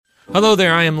Hello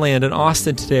there, I am Landon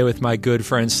Austin today with my good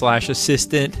friend /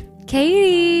 assistant,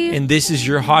 Katie. and this is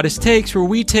your hottest takes, where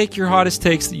we take your hottest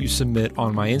takes that you submit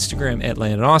on my Instagram at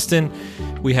Landon Austin.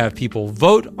 We have people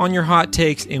vote on your hot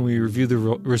takes, and we review the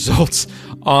results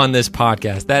on this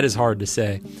podcast. That is hard to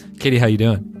say. Katie, how you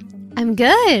doing? I'm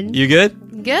good. You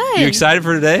good? Good. You excited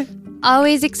for today?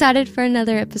 Always excited for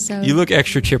another episode. You look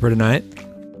extra chipper tonight.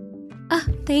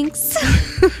 Thanks.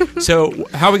 So,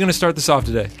 how are we going to start this off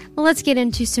today? Well, let's get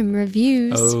into some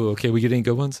reviews. Oh, okay. We get any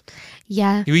good ones?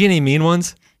 Yeah. We get any mean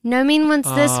ones? No mean ones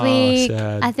this week.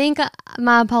 Sad. I think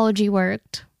my apology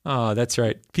worked. Oh, that's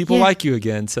right. People Yeah. like you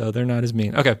again, so they're not as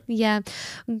mean. Okay. Yeah.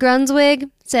 Grunswig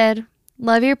said,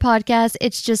 love your podcast.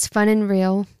 It's just fun and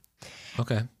real.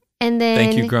 Okay. And then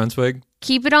Thank you, Grunswig.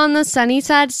 Keep It on the Sunny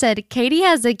Side said, Katie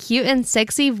has a cute and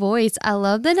sexy voice. I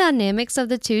love the dynamics of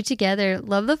the two together.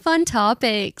 Love the fun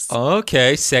topics.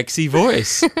 Okay, sexy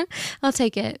voice. I'll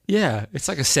take it. Yeah, it's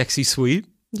like a sexy sweet.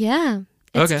 Yeah.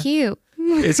 It's Okay. cute.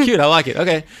 It's cute. I like it.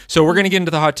 Okay, so we're going to get into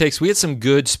the hot takes. We had some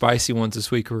good spicy ones this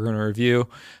week we're going to review.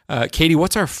 Katie,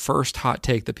 what's our first hot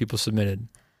take that people submitted?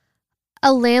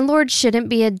 A landlord shouldn't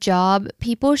be a job.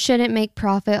 People shouldn't make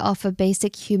profit off a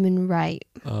basic human right.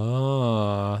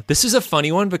 Oh, this is a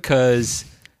funny one because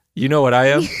you know what I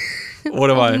am? What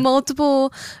am I?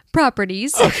 Multiple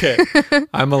properties. Okay.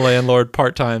 I'm a landlord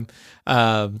part-time.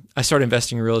 I started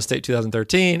investing in real estate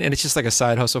 2013, and it's just like a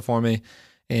side hustle for me.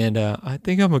 And I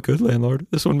think I'm a good landlord.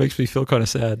 This one makes me feel kind of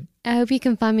sad. I hope you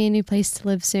can find me a new place to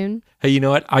live soon. Hey, you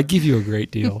know what? I'd give you a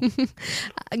great deal.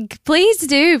 Please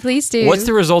do. Please do. What's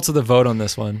the results of the vote on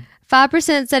this one?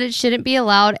 5% said it shouldn't be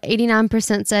allowed.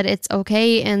 89% said it's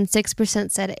okay. And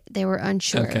 6% said they were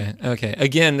unsure. Okay.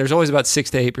 Again, there's always about 6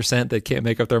 to 8% that can't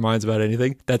make up their minds about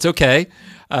anything. That's okay.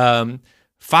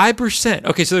 5%.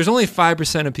 Okay, so there's only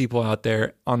 5% of people out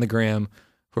there on the gram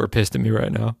who are pissed at me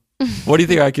right now. What do you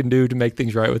think I can do to make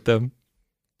things right with them?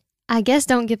 I guess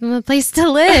don't give them a place to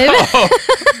live.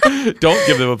 Don't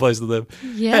give them a place to live.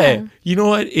 Yeah. Hey, you know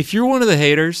what? If you're one of the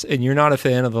haters and you're not a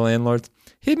fan of the landlords,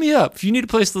 hit me up. If you need a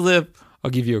place to live,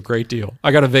 I'll give you a great deal.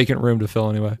 I got a vacant room to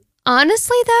fill anyway.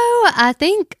 Honestly, though, I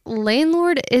think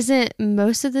landlord isn't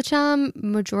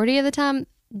majority of the time,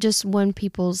 just one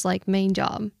people's like main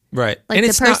job. Right. Like and the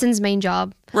it's person's main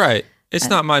job. Right. It's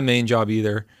not my main job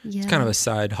either. Yeah. It's kind of a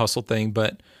side hustle thing,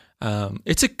 but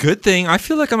it's a good thing. I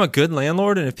feel like I'm a good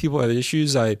landlord, and if people have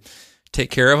issues, I take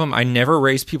care of them. I never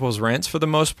raise people's rents for the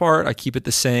most part. I keep it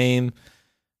the same.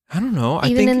 I don't know. I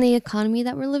Even think in the economy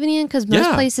that we're living in, because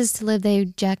most places to live, they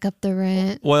jack up the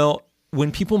rent. Well,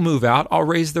 when people move out, I'll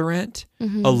raise the rent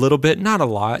Mm-hmm. a little bit, not a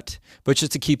lot, but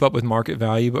just to keep up with market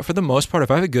value. But for the most part, if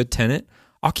I have a good tenant,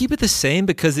 I'll keep it the same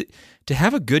because to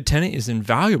have a good tenant is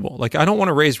invaluable. Like, I don't want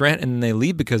to raise rent and then they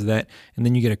leave because of that, and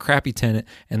then you get a crappy tenant,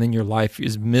 and then your life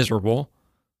is miserable.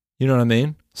 You know what I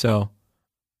mean? So,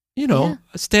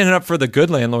 standing up for the good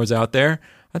landlords out there.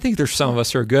 I think there's some of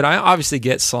us who are good. I obviously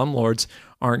get slumlords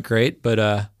aren't great, but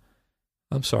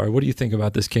I'm sorry. What do you think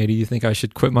about this, Katie? You think I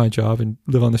should quit my job and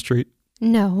live on the street?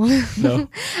 No. No?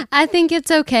 I think it's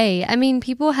okay. I mean,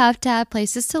 people have to have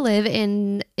places to live,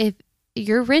 and if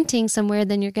you're renting somewhere,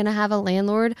 then you're going to have a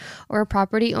landlord or a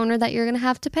property owner that you're going to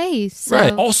have to pay. So.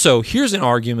 Right. Also, here's an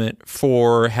argument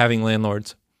for having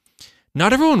landlords.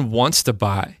 Not everyone wants to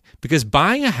buy, because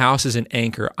buying a house is an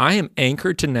anchor. I am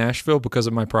anchored to Nashville because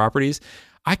of my properties.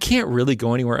 I can't really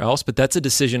go anywhere else, but that's a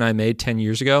decision I made 10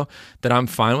 years ago that I'm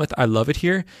fine with. I love it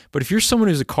here. But if you're someone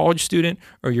who's a college student,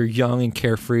 or you're young and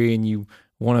carefree and you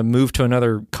want to move to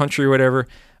another country or whatever,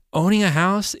 owning a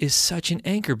house is such an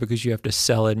anchor because you have to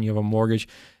sell it and you have a mortgage.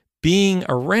 Being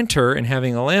a renter and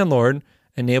having a landlord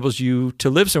enables you to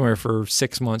live somewhere for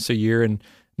 6 months, a year, and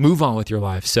move on with your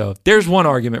life. So there's one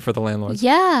argument for the landlords.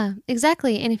 Yeah,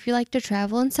 exactly. And if you like to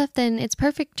travel and stuff, then it's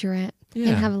perfect to rent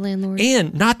and have a landlord.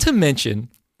 And not to mention,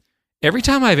 every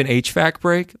time I have an HVAC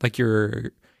break, like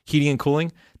your heating and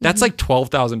cooling, that's like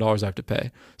 $12,000 I have to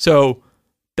pay. So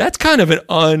that's kind of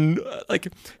like,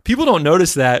 people don't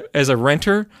notice that as a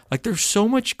renter. Like, there's so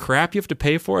much crap you have to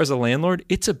pay for as a landlord.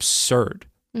 It's absurd.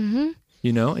 Mm-hmm.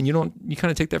 And you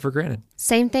kind of take that for granted.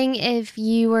 Same thing if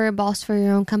you were a boss for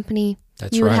your own company.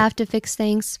 That's you right. would have to fix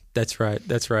things. That's right.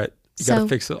 You got to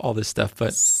fix all this stuff.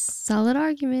 But solid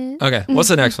argument. Okay, what's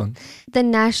the next one? The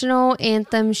national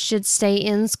anthem should stay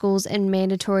in schools and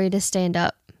mandatory to stand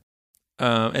up.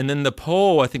 And then the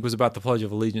poll, I think, was about the Pledge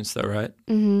of Allegiance, though, right?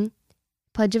 Mm-hmm.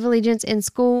 Pledge of Allegiance in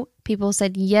school, people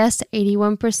said yes,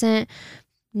 81%,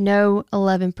 no,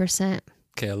 11%.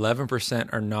 Okay,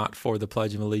 11% are not for the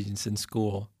Pledge of Allegiance in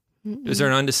school. Mm-mm. Is there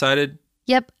an undecided?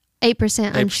 Yep,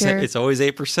 8%, I'm sure. It's always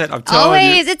 8%. I'm telling you.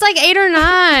 Always. It's like 8 or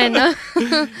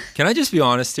 9. Can I just be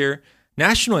honest here?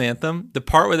 National anthem, the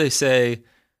part where they say,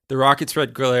 the rocket's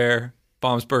red glare,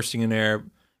 bombs bursting in air,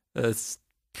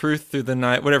 truth through the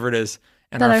night, whatever it is.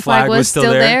 And our flag was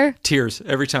still there. Tears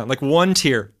every time. Like one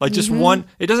tear. Like just one.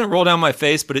 It doesn't roll down my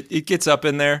face, but it gets up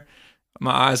in there.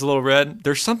 My eyes a little red.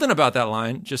 There's something about that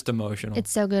line, just emotional.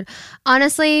 It's so good.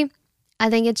 Honestly, I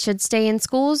think it should stay in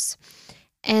schools.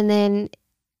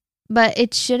 But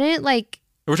it shouldn't like...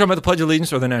 We're talking about the Pledge of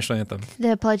Allegiance or the National Anthem?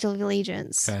 The Pledge of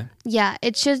Allegiance. Okay. Yeah,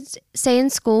 it should stay in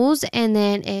schools. And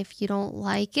then if you don't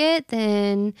like it,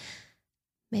 then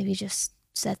maybe just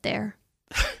sit there.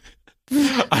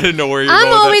 I didn't know where you were I'm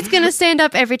going always going to stand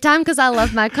up every time because I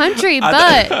love my country, but...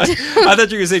 I thought you were going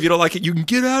to say, if you don't like it, you can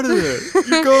get out of there.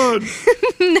 You're gone.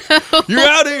 No. You're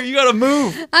out here. You got to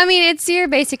move. I mean, it's your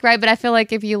basic right, but I feel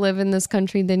like if you live in this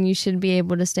country, then you should be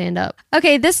able to stand up.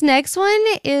 Okay, this next one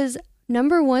is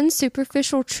number 1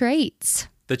 superficial traits.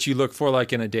 That you look for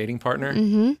like in a dating partner?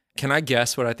 Mm-hmm. Can I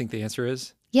guess what I think the answer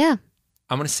is? Yeah.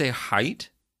 I'm going to say height.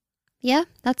 Yeah,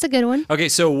 that's a good one. Okay,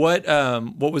 so what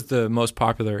was the most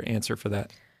popular answer for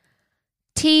that?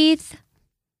 Teeth,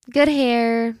 good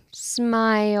hair,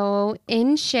 smile,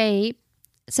 in shape.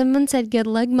 Someone said good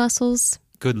leg muscles.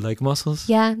 Good leg muscles?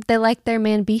 Yeah, they like their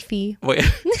man beefy. Wait,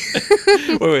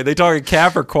 wait. They talking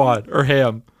calf or quad or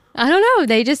ham? I don't know.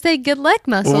 They just say good leg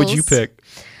muscles. What would you pick?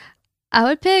 I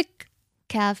would pick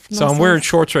calf muscles. So I'm wearing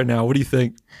shorts right now. What do you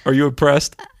think? Are you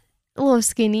impressed? A little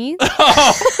skinny.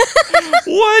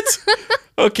 What?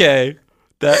 Okay.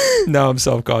 No, I'm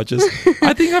self-conscious.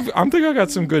 I think I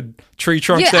got some good tree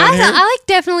trunks down here. I like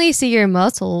definitely see your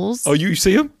muscles. Oh, you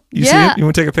see them? You see Yeah. them? You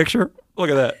want to take a picture? Look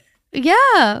at that.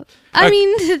 Yeah. I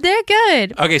mean, they're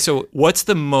good. Okay, so what's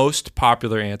the most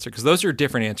popular answer? Because those are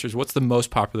different answers. What's the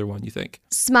most popular one, you think?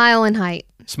 Smile and height.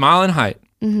 Smile and height.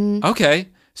 Mm-hmm. Okay.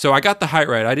 So I got the height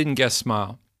right. I didn't guess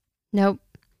smile. Nope.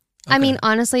 Okay. I mean,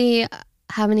 honestly,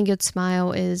 having a good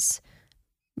smile is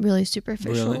really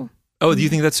superficial. Really? Oh, do you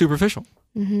think that's superficial?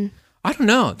 Mm-hmm. I don't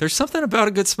know. There's something about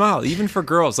a good smile, even for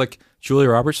girls. Like Julia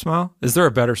Roberts' smile. Is there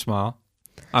a better smile?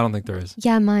 I don't think there is.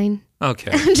 Yeah, mine.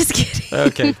 Okay. I'm just kidding.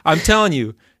 Okay. I'm telling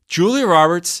you, Julia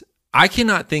Roberts, I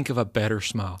cannot think of a better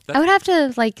smile. I would have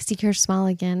to see her smile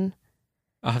again.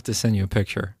 I'll have to send you a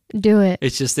picture. Do it.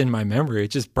 It's just in my memory.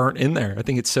 It's just burnt in there. I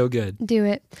think it's so good. Do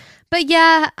it. But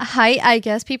yeah, height, I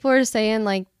guess people are saying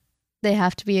they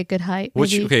have to be a good height.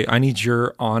 Okay, I need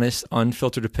your honest,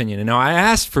 unfiltered opinion. And now I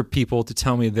asked for people to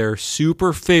tell me their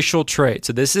superficial traits.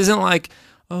 So this isn't like,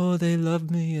 oh, they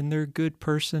love me and they're a good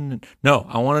person. No,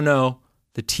 I want to know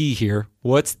the T here.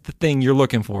 What's the thing you're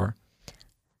looking for?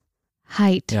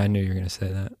 Height. Yeah, I knew you were going to say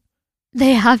that.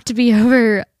 They have to be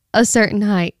over a certain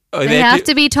height. Oh, they have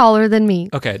to be taller than me.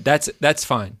 Okay, that's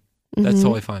fine. That's Mhm.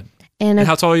 totally fine. And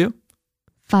how tall are you?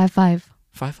 5'5".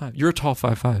 5'5". You're a tall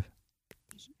 5'5".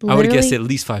 I would have guessed at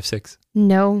least 5'6".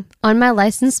 No. On my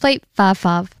license plate,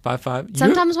 5'5". 5'5".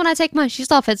 Sometimes when I take my shoes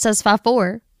off, it says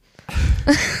 5'4".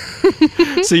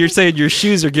 So you're saying your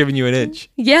shoes are giving you an inch?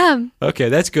 Yeah. Okay,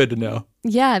 that's good to know.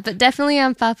 Yeah, but definitely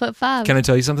I'm 5'5". Can I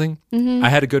tell you something? Mm-hmm. I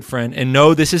had a good friend, and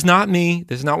no, this is not me.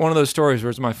 This is not one of those stories where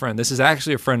it's my friend. This is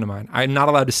actually a friend of mine. I'm not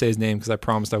allowed to say his name because I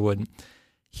promised I wouldn't.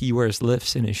 He wears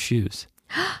lifts in his shoes.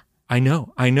 I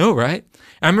know, right?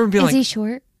 I remember being Is he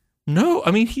short? No,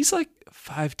 I mean, he's like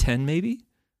 5'10", maybe.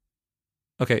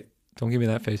 Okay, don't give me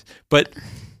that face. But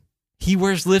he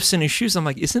wears lifts in his shoes. I'm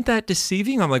like, isn't that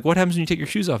deceiving? I'm like, what happens when you take your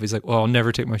shoes off? He's like, well, I'll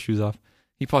never take my shoes off.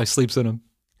 He probably sleeps in them.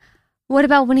 What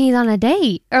about when he's on a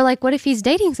date? Or what if he's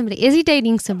dating somebody? Is he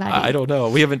dating somebody? I don't know.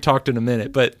 We haven't talked in a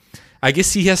minute, but I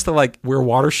guess he has to wear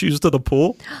water shoes to the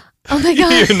pool. Oh my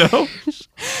God. You know?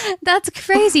 That's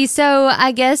crazy. So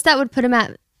I guess that would put him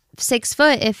at 6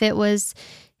 foot if it was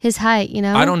his height, you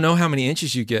know? I don't know how many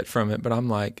inches you get from it, but I'm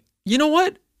like, you know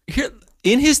what? Here,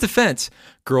 in his defense,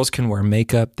 girls can wear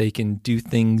makeup. They can do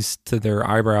things to their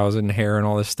eyebrows and hair and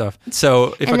all this stuff.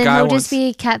 So if and a then guy he'll wants... just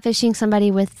be catfishing somebody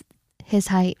with his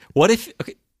height. What if,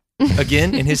 okay,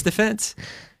 again, in his defense,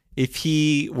 if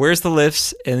he wears the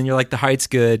lifts and then you're like, the height's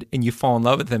good and you fall in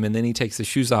love with him and then he takes the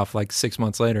shoes off 6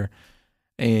 months later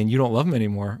and you don't love him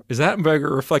anymore, is that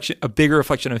a bigger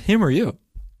reflection of him or you?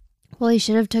 Well, he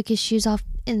should have took his shoes off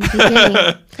in the beginning.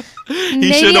 He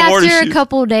Maybe worn his after a shoes.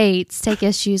 couple dates, take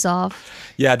his shoes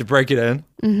off. Yeah, to break it in.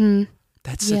 Mm-hmm.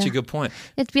 That's such Yeah. a good point.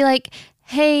 It'd be like,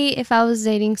 hey, if I was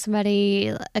dating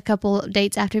somebody a couple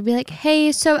dates after, it'd be like,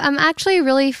 hey, so I'm actually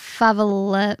really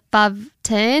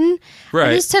 5'10". Right.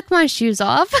 I just took my shoes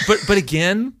off. But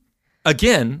again,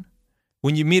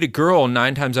 when you meet a girl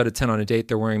 9 times out of 10 on a date,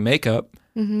 they're wearing makeup.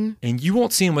 Mm-hmm. And you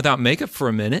won't see him without makeup for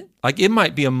a minute. It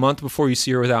might be a month before you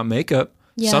see her without makeup.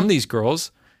 Yeah. Some of these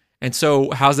girls. And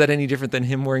so how's that any different than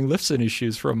him wearing lifts in his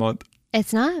shoes for a month?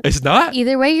 It's not. It's not.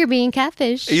 Either way, you're being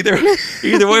catfished. Either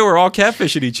way, we're all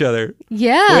catfishing each other.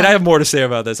 Yeah. Wait, I have more to say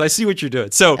about this. I see what you're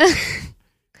doing. So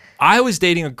I was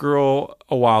dating a girl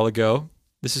a while ago.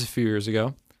 This is a few years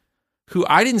ago, who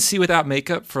I didn't see without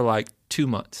makeup for like 2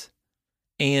 months.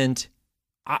 And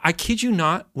I kid you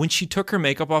not, when she took her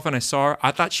makeup off and I saw her,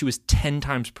 I thought she was 10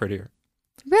 times prettier.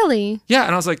 Really? Yeah.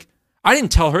 And I was like, I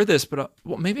didn't tell her this, but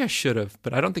well, maybe I should have,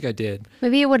 but I don't think I did.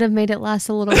 Maybe it would have made it last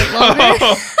a little bit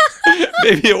longer.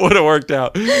 Maybe it would have worked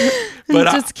out.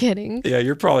 But Just kidding. Yeah,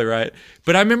 you're probably right.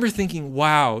 But I remember thinking,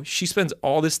 wow, she spends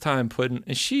all this time putting,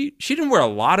 and she didn't wear a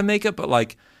lot of makeup, but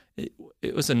like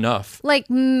it was enough. Like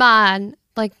my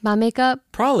makeup.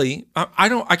 Probably.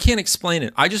 I can't explain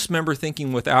it. I just remember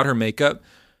thinking without her makeup,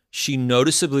 she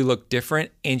noticeably looked different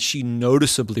and she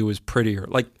noticeably was prettier,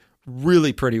 like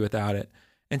really pretty without it.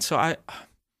 And so I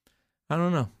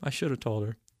don't know. I should have told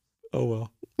her. Oh,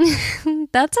 well.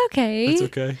 That's okay. That's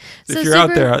okay. So if you're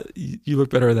out there, you look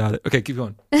better without it. Okay, keep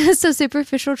going. So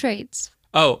superficial traits.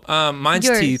 Oh, mine's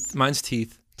Yours. teeth. Mine's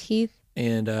teeth. Teeth.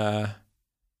 And I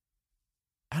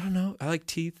don't know. I like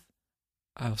teeth.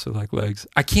 I also like legs.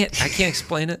 I can't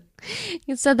explain it.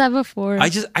 You said that before.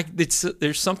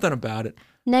 There's something about it.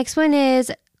 Next one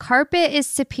is carpet is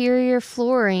superior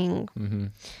flooring. Mm-hmm.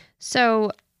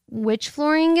 So which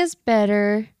flooring is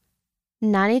better?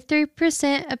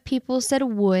 93% of people said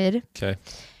wood. Okay.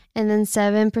 And then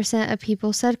 7% of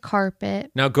people said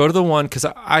carpet. Now go to the one, because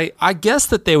I guess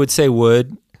that they would say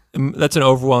wood. That's an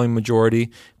overwhelming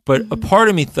majority. But a part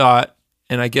of me thought,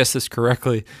 and I guess this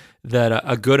correctly, that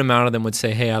a good amount of them would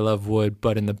say, hey, I love wood.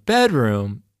 But in the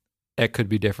bedroom, it could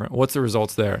be different. What's the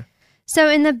results there? So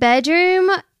in the bedroom,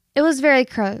 it was very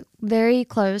close.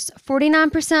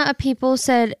 49% of people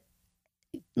said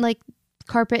like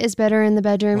carpet is better in the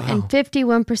bedroom, Wow. and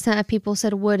 51% of people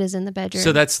said wood is in the bedroom.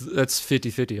 So that's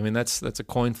 50-50. I mean, that's a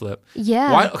coin flip.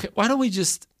 Yeah. Why don't you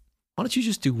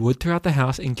just do wood throughout the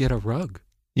house and get a rug,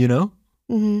 you know?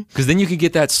 Mm-hmm. Because then you can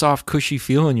get that soft, cushy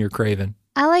feeling you're craving.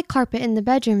 I like carpet in the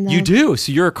bedroom, though. You do.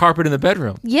 So you're a carpet in the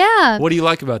bedroom. Yeah. What do you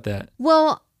like about that?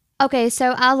 Well, okay,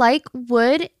 so I like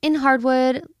wood and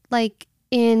hardwood, like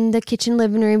in the kitchen,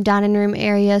 living room, dining room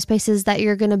area, spaces that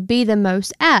you're going to be the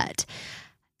most at.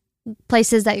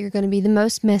 Places that you're going to be the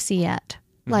most messy at.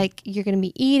 Like you're going to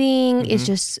be eating. It's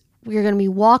just, you're going to be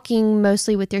walking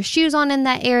mostly with your shoes on in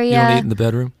that area. You don't eat in the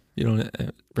bedroom? You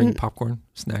don't bring popcorn,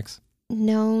 snacks?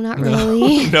 No, not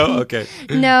really. No? Okay.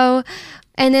 No.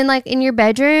 And then like in your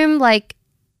bedroom, like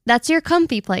that's your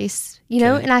comfy place, you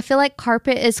know? Okay. And I feel like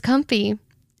carpet is comfy.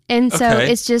 And so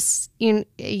Okay. it's just, you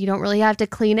don't really have to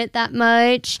clean it that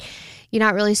much. You're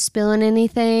not really spilling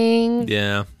anything,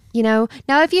 Yeah. you know?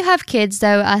 Now, if you have kids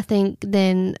though, I think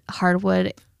then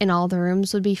hardwood in all the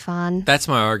rooms would be fine. That's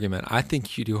my argument. I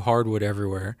think you do hardwood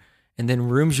everywhere. And then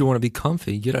rooms you want to be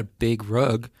comfy, you get a big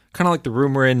rug, kind of like the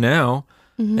room we're in now.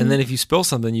 Mm-hmm. And then if you spill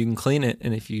something, you can clean it.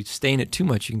 And if you stain it too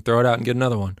much, you can throw it out and get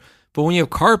another one. But when you have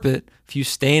carpet, if you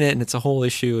stain it and it's a whole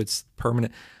issue, it's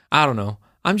permanent. I don't know.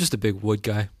 I'm just a big wood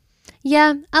guy.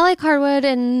 Yeah, I like hardwood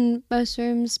in most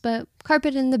rooms, but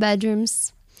carpet in the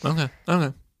bedrooms. Okay.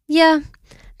 Yeah.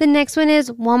 The next one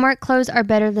is Walmart clothes are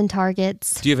better than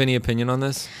Target's. Do you have any opinion on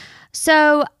this?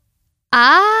 So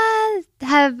I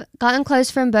have gotten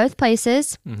clothes from both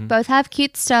places. Mm-hmm. Both have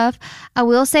cute stuff. I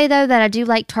will say, though, that I do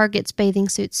like Target's bathing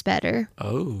suits better.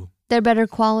 Oh. They're better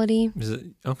quality. Is it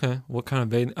okay? What kind of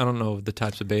bathing? I don't know the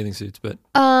types of bathing suits, but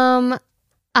I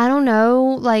don't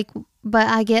know, but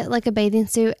I get like a bathing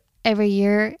suit every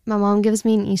year. My mom gives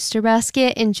me an Easter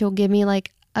basket, and she'll give me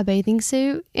like a bathing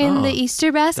suit in the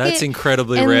Easter basket. that's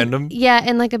incredibly And, random. Yeah,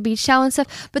 and like a beach towel and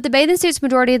stuff. But the bathing suits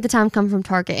majority of the time come from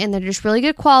Target, and they're just really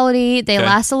good quality. They Okay.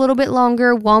 last a little bit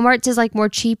longer. Walmart's is like more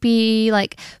cheapy,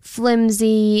 like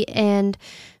flimsy, and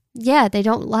yeah, they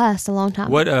don't last a long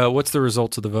time. What's the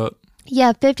results of the vote?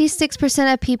 Yeah,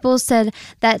 56% of people said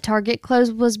that Target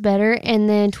clothes was better, and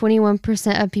then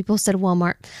 21% of people said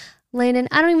Walmart. Landon,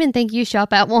 I don't even think you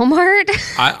shop at Walmart.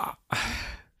 I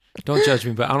don't judge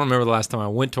me, but I don't remember the last time I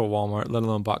went to a Walmart, let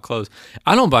alone bought clothes.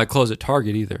 I don't buy clothes at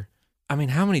Target either. I mean,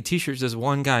 how many t-shirts does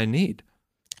one guy need?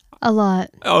 A lot.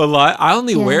 Oh, a lot. I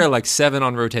only Yeah. wear like 7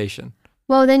 on rotation.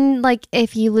 Well, then, like,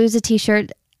 if you lose a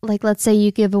t-shirt, like, let's say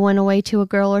you give one away to a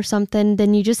girl or something,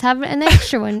 then you just have an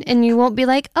extra one, and you won't be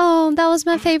like, oh, that was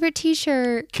my favorite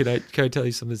t-shirt. Can I tell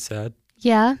you something sad?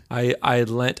 Yeah. I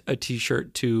lent a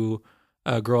t-shirt to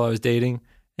a girl I was dating,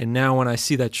 and now when I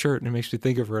see that shirt, it makes me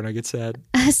think of her, and I get sad.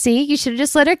 See, you should have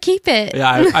just let her keep it.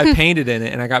 Yeah, I painted in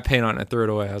it, and I got paint on it and I threw it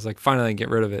away. I was like, finally, I can get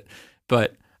rid of it.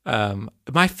 But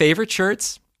my favorite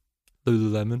shirts,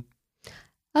 Lululemon.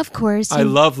 Of course. I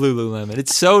love Lululemon.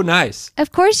 It's so nice.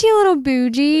 Of course, you little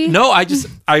bougie. No,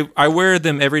 I wear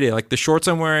them every day. Like the shorts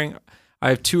I'm wearing, I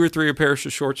have 2 or 3 pairs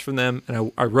of shorts from them,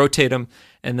 and I rotate them,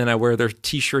 and then I wear their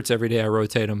T-shirts every day. I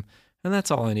rotate them, and that's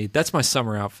all I need. That's my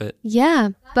summer outfit. Yeah,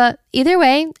 but either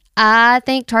way, I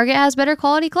think Target has better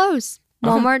quality clothes.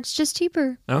 Walmart's just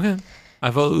cheaper. Okay. I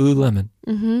vote Lululemon.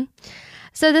 Mm-hmm.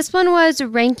 So this one was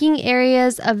ranking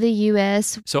areas of the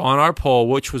U.S. So on our poll,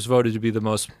 which was voted to be the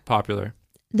most popular?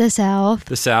 The South.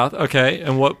 The South. Okay.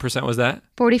 And what percent was that?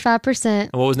 45%.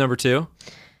 And what was number 2?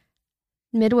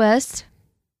 Midwest.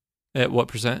 At what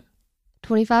percent?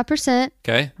 25%.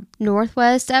 Okay.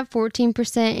 Northwest at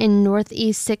 14% and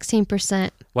Northeast 16%.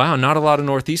 Wow, not a lot of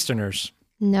Northeasterners.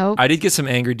 Nope. I did get some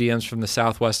angry DMs from the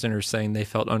Southwesterners saying they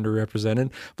felt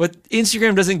underrepresented, but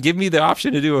Instagram doesn't give me the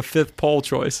option to do a 5th poll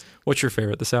choice. What's your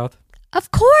favorite, the South? Of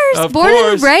course. Of Born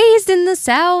course. and raised in the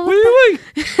South. Wait.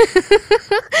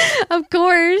 Of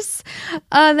course.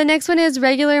 The next one is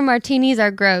regular martinis are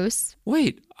gross.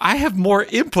 Wait, I have more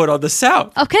input on the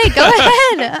South. Okay, go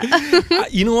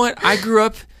ahead. You know what? I grew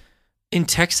up in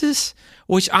Texas,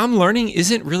 which I'm learning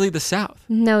isn't really the South.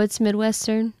 No, it's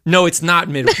Midwestern. No, it's not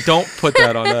Don't put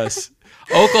that on us.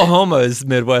 Oklahoma is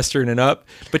Midwestern and up,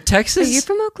 but Texas. Are you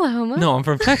from Oklahoma? No, I'm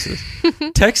from Texas.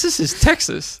 Texas is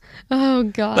Texas. Oh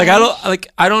God.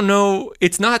 I don't know.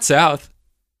 It's not South.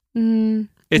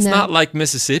 It's No. not like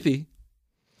Mississippi.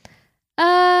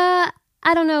 I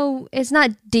don't know. It's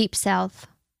not deep South.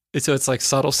 So it's like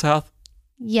subtle South.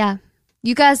 Yeah.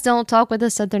 You guys don't talk with a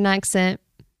Southern accent.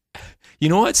 You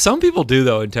know what? Some people do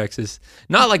though in Texas.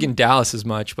 Not like in Dallas as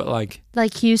much, but like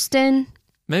Houston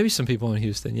maybe some people in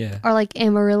Houston. Yeah. or like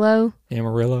Amarillo.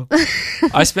 Amarillo.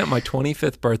 I spent my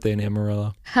 25th birthday in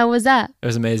Amarillo. How was that? It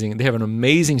was amazing. They have an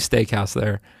amazing steakhouse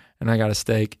there, and I got a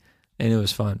steak, and it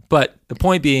was fun. But the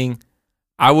point being,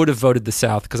 I would have voted the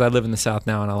South because I live in the South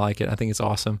now, and I like it. I think it's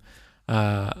awesome.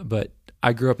 But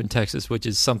I grew up in Texas, which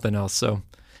is something else. So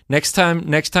next time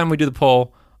we do the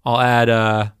poll, I'll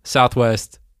add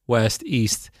Southwest, West,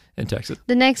 East, and Texas.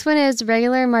 The next one is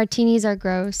regular martinis are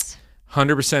gross.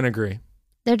 100% agree.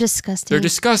 They're disgusting. They're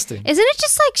disgusting. Isn't it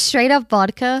just like straight up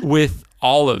vodka? With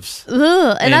olives.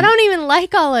 Ugh, and I And- don't even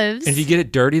like olives. And if you get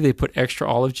it dirty, they put extra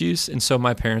olive juice, and so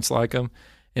my parents like them.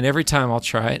 And every time I'll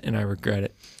try it, and I regret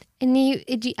it. And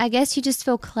I guess you just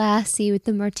feel classy with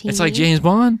the martini. It's like James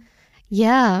Bond.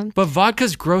 Yeah. But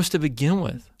vodka's gross to begin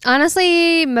with.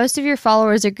 Honestly, most of your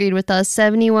followers agreed with us.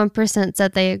 71%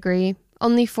 said they agree.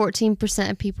 Only 14%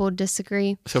 of people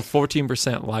disagree. So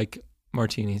 14% like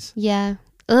martinis. Yeah.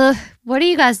 Ugh. What are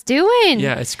you guys doing?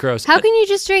 Yeah, it's gross. How can you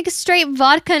just drink straight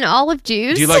vodka and olive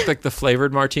juice? Do you like the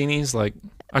flavored martinis? Like,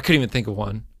 I couldn't even think of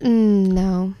one.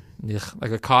 No. Ugh,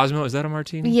 like a Cosmo, is that a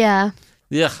martini? Yeah.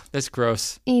 Ugh, that's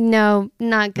gross. No,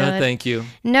 not good. No, thank you.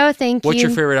 No, thank you. What's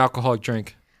your favorite alcoholic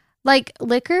drink? Like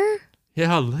liquor?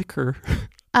 Yeah, liquor.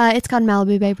 It's called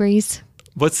Malibu Bay Breeze.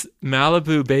 What's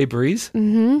Malibu Bay Breeze?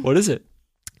 Mm-hmm. What is it?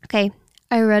 Okay.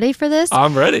 Are you ready for this?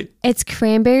 I'm ready. It's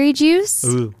cranberry juice,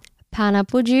 Ooh,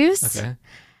 pineapple juice, okay.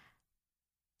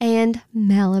 and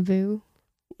Malibu.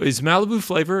 Is Malibu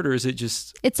flavored or is it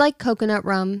just... It's like coconut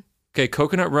rum. Okay,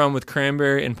 coconut rum with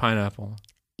cranberry and pineapple.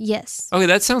 Yes. Okay,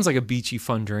 that sounds like a beachy,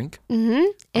 fun drink. Mm-hmm.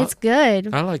 It's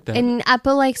good. I like that. And I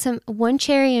put like one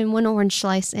cherry and one orange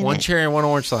slice in One it. cherry and one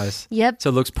orange slice. Yep.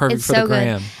 So it looks perfect It's for so the good.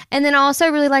 gram. And then I also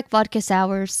really like vodka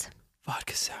sours.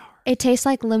 Vodka sour. It tastes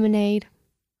like lemonade.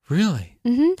 Really?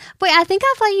 Mm-hmm. Wait, I think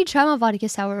I've let you try my vodka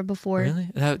sour before. Really?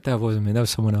 That wasn't me. That was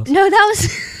someone else. No, that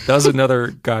was... That was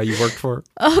another guy you worked for.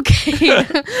 Okay.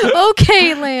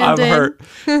 Okay, Landon. I'm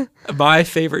hurt. My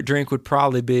favorite drink would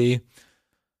probably be...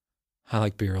 I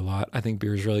like beer a lot. I think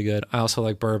beer is really good. I also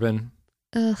like bourbon.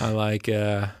 Ugh. I like,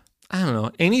 I don't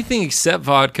know, anything except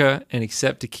vodka and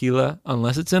except tequila,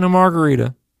 unless it's in a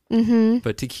margarita. Mm-hmm.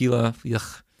 But tequila,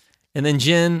 yuck. And then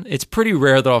gin. It's pretty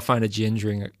rare that I'll find a gin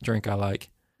drink I like.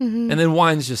 Mm-hmm. And then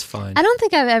wine's just fine. I don't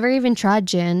think I've ever even tried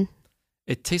gin.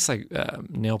 It tastes like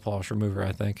nail polish remover,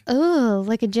 I think. Oh,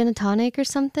 like a gin and tonic or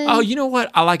something? Oh, you know what?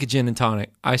 I like a gin and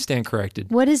tonic. I stand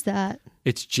corrected. What is that?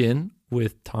 It's gin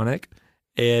with tonic.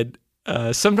 And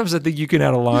sometimes I think you can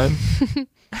add a lime.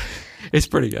 It's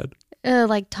pretty good.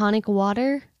 Like tonic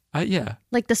water? Yeah.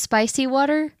 Like the spicy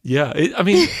water? Yeah.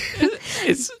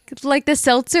 It's... Like the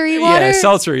seltzery water? Yeah,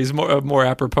 seltzer is a more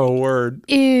apropos word.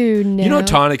 Ew, no. You know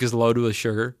tonic is loaded with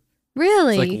sugar?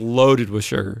 Really? It's like loaded with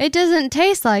sugar. It doesn't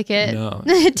taste like it. No.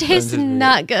 It tastes Depends if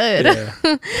not good.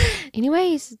 Yeah.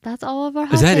 Anyways, that's all of our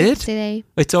hot Is that takes it? today.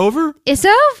 It's over? It's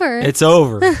over. It's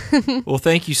over. Well,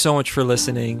 thank you so much for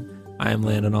listening. I am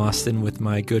Landon Austin with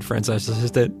my good friend slash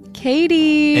assistant,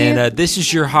 Katie. and this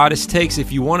is your hottest takes.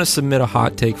 If you want to submit a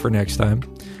hot take for next time,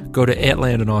 go to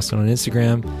Landon Austin on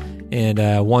Instagram.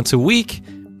 And once a week,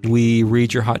 we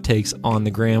read your hot takes on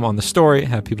the gram, on the story,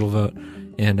 have people vote.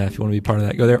 And if you want to be part of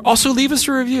that, go there. Also, leave us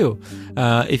a review.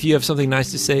 If you have something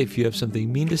nice to say, if you have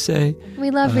something mean to say.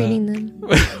 We love reading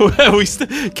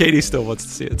them. Katie still wants to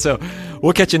see it. So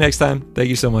we'll catch you next time. Thank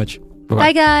you so much. Bye-bye.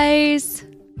 Bye, guys.